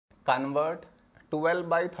convert 12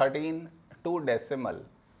 by 13 to decimal.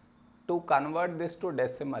 To convert this to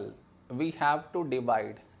decimal, we have to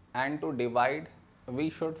divide, and to divide we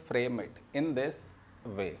should frame it in this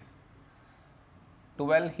way.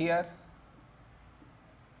 12 here,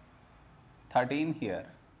 13 here.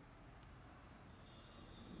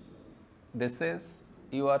 This is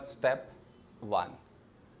your step 1.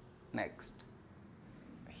 Next,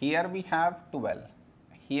 here we have 12,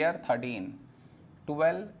 here 13.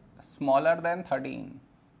 12 smaller than 13.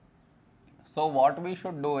 So what we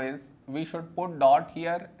should do is, we should put dot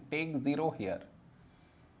here, take 0 here.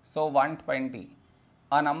 So 120.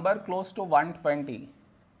 A number close to 120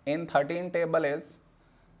 in 13 table is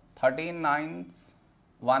 13 nines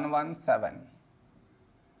 117.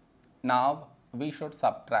 Now we should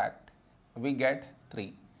subtract. We get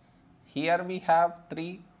 3. Here we have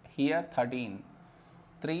 3, here 13.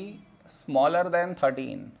 3 smaller than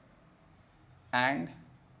 13, and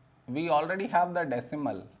we already have the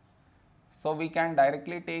decimal, so we can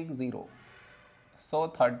directly take 0. So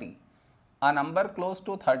 30. A number close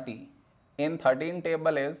to 30 in 13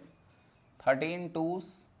 table is 13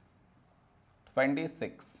 twos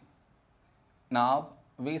 26. Now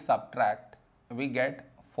we subtract. We get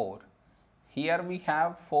 4. Here we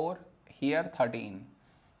have 4, here 13.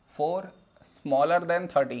 4 smaller than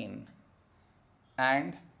 13,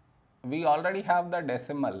 and we already have the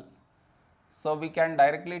decimal, so we can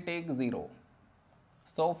directly take 0.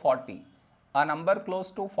 So 40. A number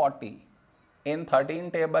close to 40 in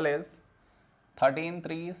 13 table is 13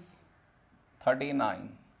 threes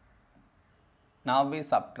 39. Now we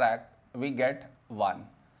subtract. We get 1.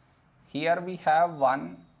 Here we have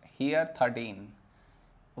 1, here 13.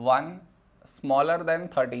 1 smaller than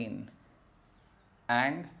 13,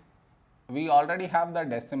 and we already have the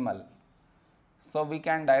decimal, so we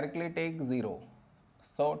can directly take 0.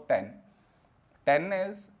 So 10. 10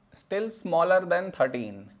 is still smaller than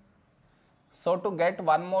 13. So to get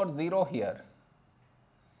one more 0 here,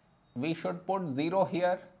 we should put 0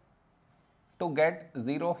 here to get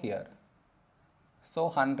 0 here. So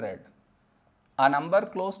 100. A number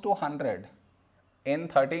close to 100 in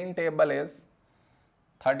 13 table is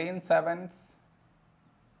 13 sevens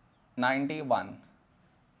 91.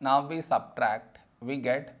 Now we subtract. We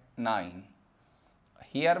get 9.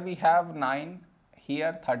 Here we have 9,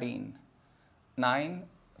 here 13. 9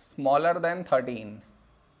 smaller than 13,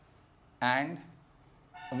 and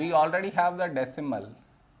we already have the decimal,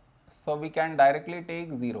 so we can directly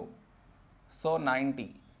take 0. So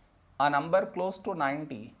 90. A number close to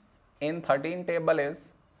 90 in 13 table is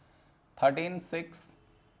 13 6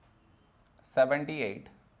 78.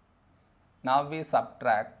 Now we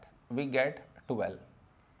subtract. We get 12.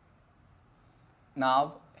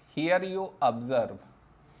 Now here you observe,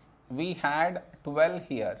 we had 12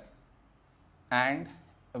 here and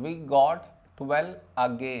we got 12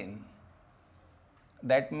 again.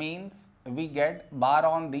 That means we get bar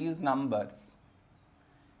on these numbers.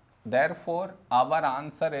 Therefore, our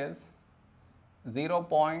answer is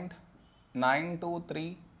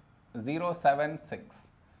 0.923076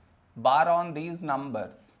 bar on these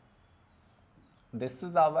numbers. This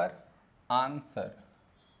is our answer.